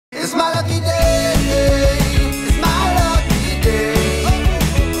It's my lucky day. It's my lucky day.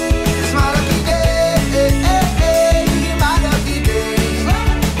 It's my lucky day. My lucky day.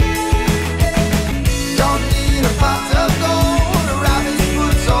 Don't need a pot of gold, a rabbit's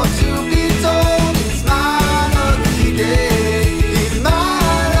foot or to be told. It's my lucky day. It's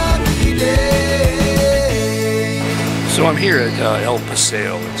my lucky day. So I'm here at El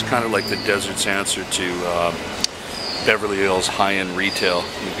Paseo. It's kind of like the desert's answer to Beverly Hills high-end retail.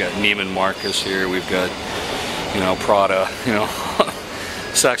 We've got Neiman Marcus here. We've got, Prada.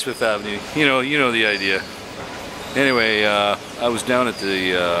 Saks Fifth Avenue. You know the idea. Anyway, I was down at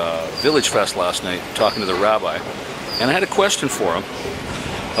the Village Fest last night talking to the rabbi, and I had a question for him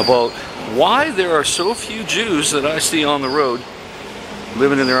about why there are so few Jews that I see on the road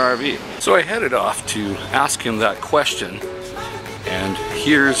living in their RV. So I headed off to ask him that question, and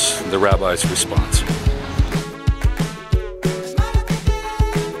here's the rabbi's response.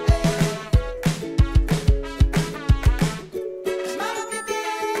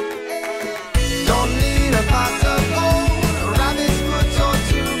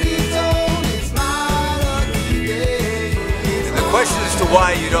 The question as to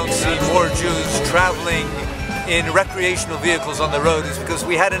why you don't see more Jews traveling in recreational vehicles on the road is because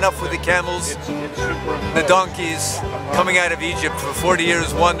we had enough with the camels, the donkeys, coming out of Egypt for 40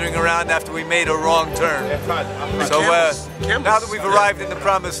 years wandering around after we made a wrong turn. So now that we've arrived in the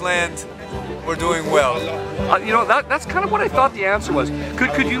Promised Land, we're doing well. That's kind of what I thought the answer was.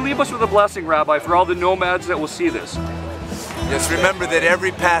 Could you leave us with a blessing, Rabbi, for all the nomads that will see this? Yes, remember that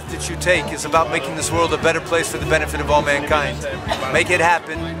every path that you take is about making this world a better place for the benefit of all mankind. Make it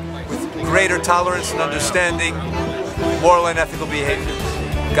happen with greater tolerance and understanding, moral and ethical behavior.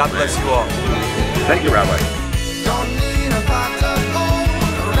 God bless you all. Thank you, Rabbi.